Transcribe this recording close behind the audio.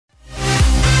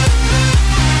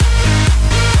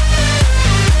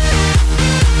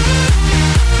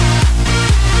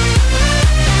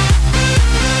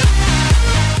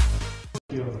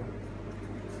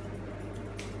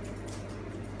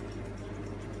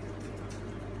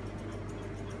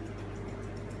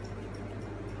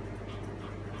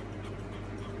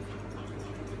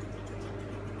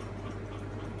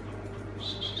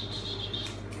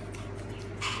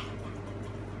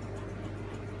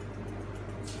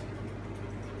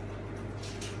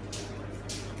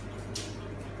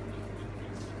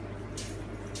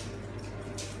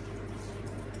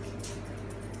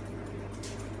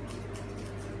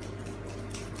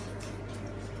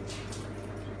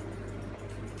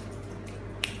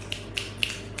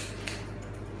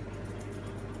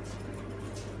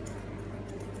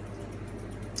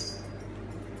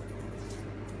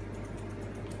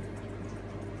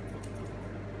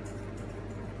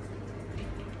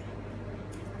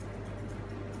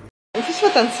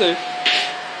потанцуй.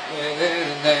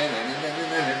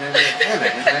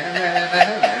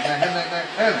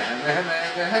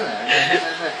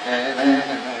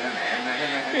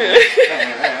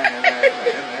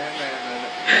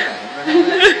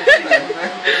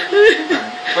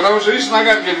 Потому что, видишь,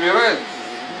 ногами перебирает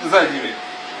задними.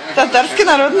 Татарские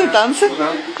народные танцы.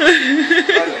 Да.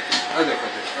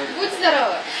 Будь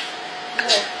здорова.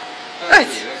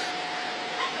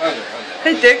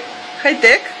 Хай-тек,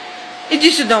 хай-тек.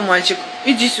 Иди сюда, мальчик.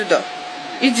 Иди сюда.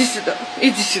 Иди сюда.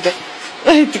 Иди сюда.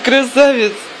 Ай, ты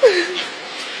красавец.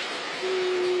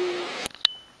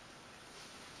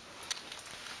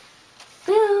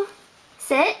 Boo,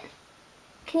 sit.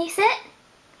 Can you sit?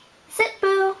 Sit,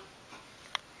 Boo.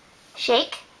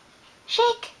 Shake,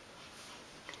 shake.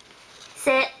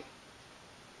 Sit.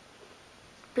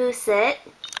 Boo, sit.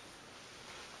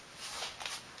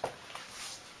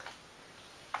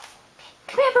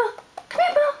 Come here, Boo. Come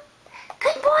here, Boo.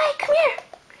 Good boy. Come here.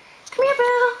 Come here,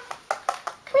 Boo.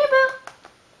 Come here, Boo.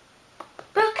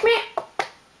 Boo, come here.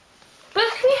 Boo,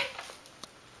 come here.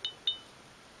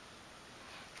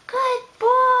 Good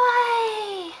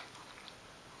boy.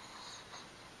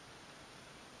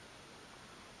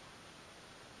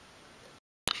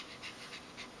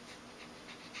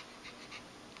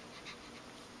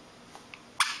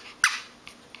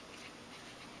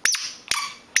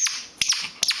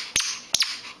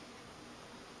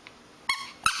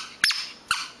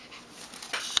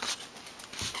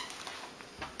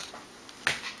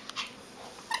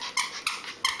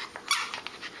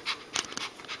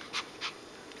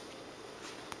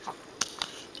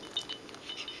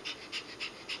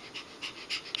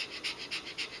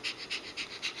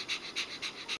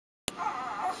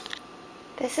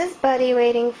 This is Buddy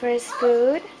waiting for his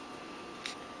food.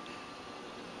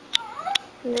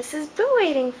 And this is Boo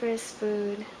waiting for his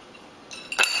food.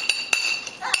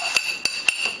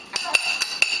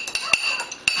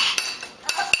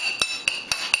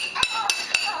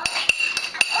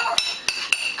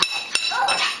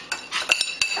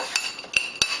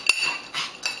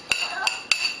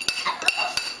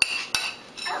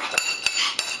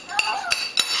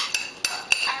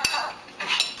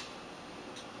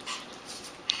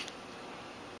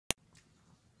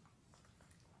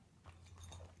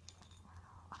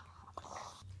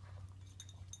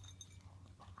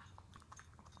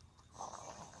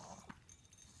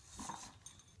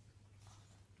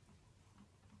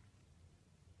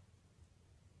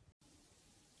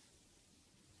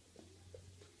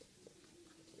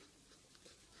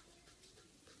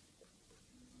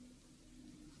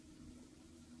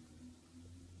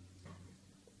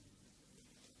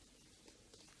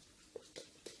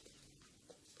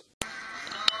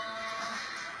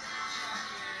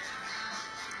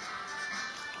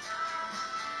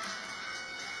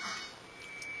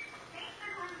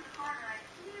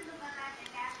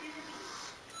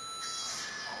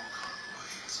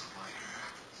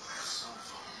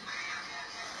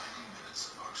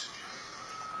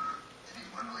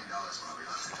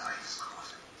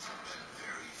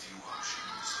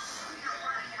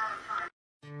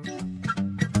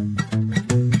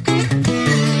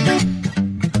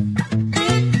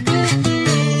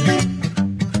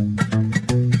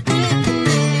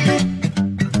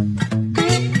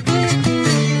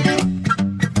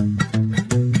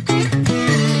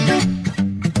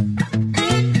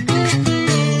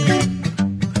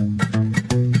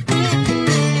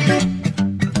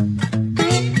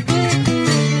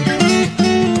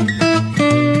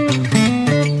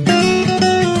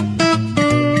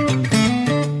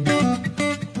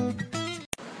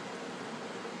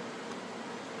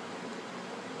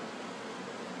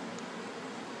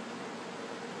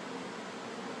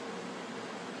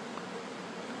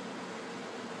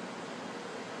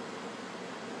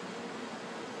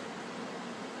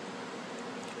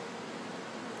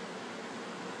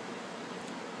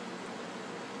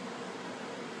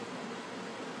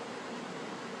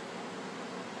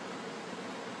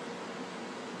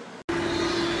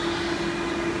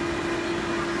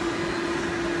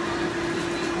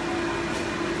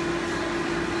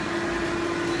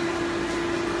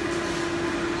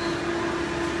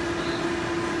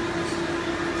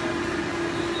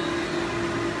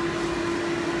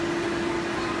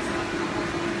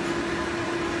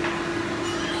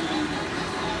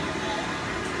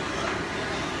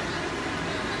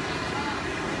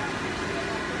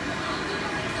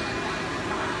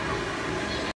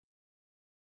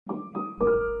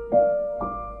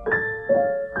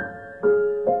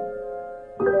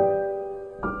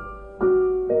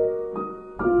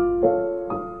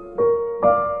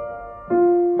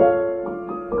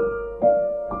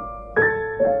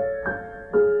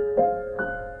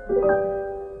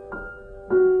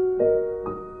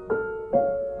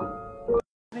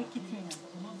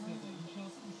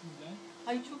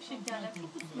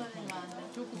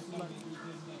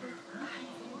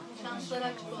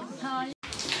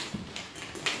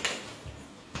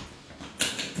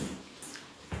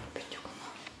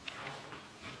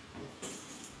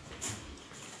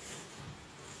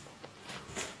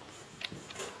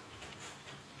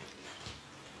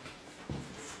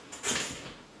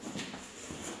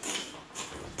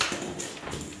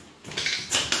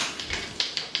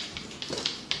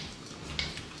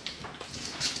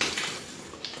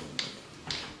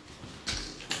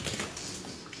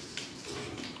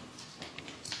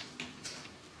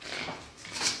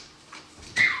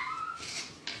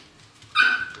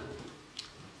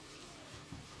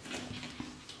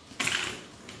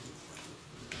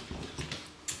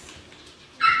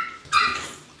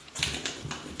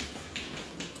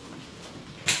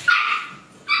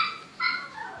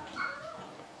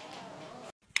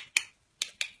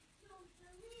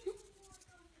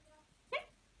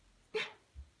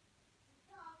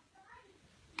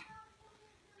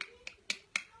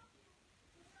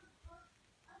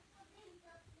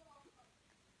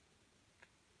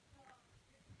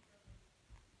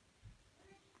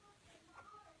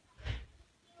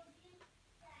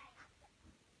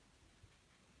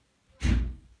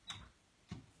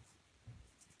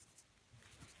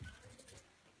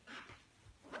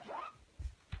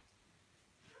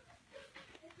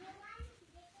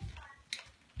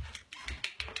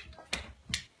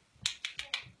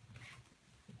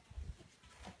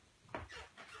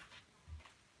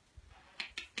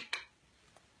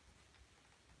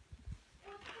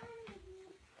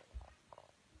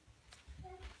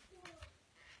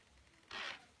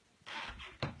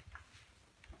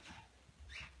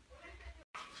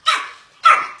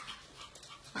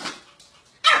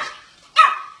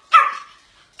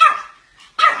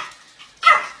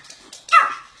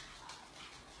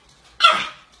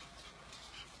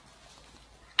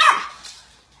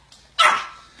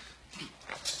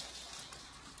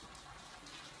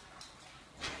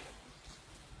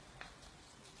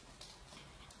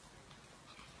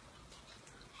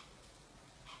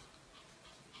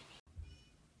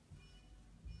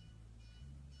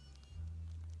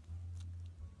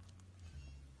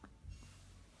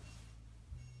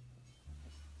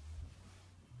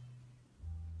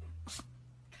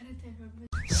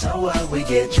 So what, we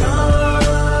get drunk,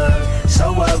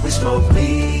 so what, we smoke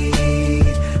weed,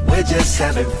 we're just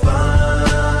having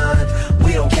fun,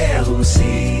 we don't care who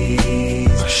sees.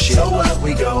 So what,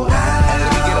 we go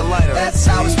out, that's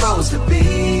how it's supposed to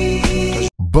be.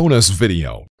 Bonus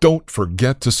video. Don't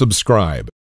forget to subscribe.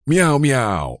 Meow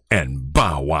meow and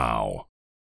bow wow.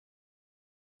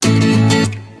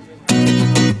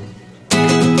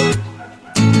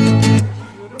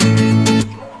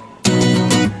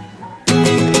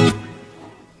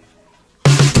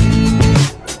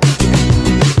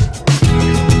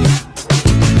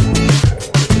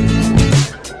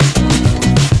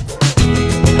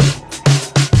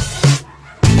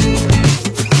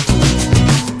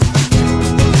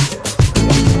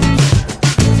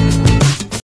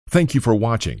 Thank you for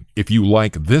watching. If you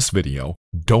like this video,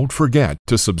 don't forget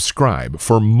to subscribe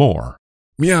for more.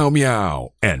 Meow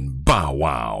meow and bow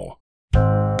wow.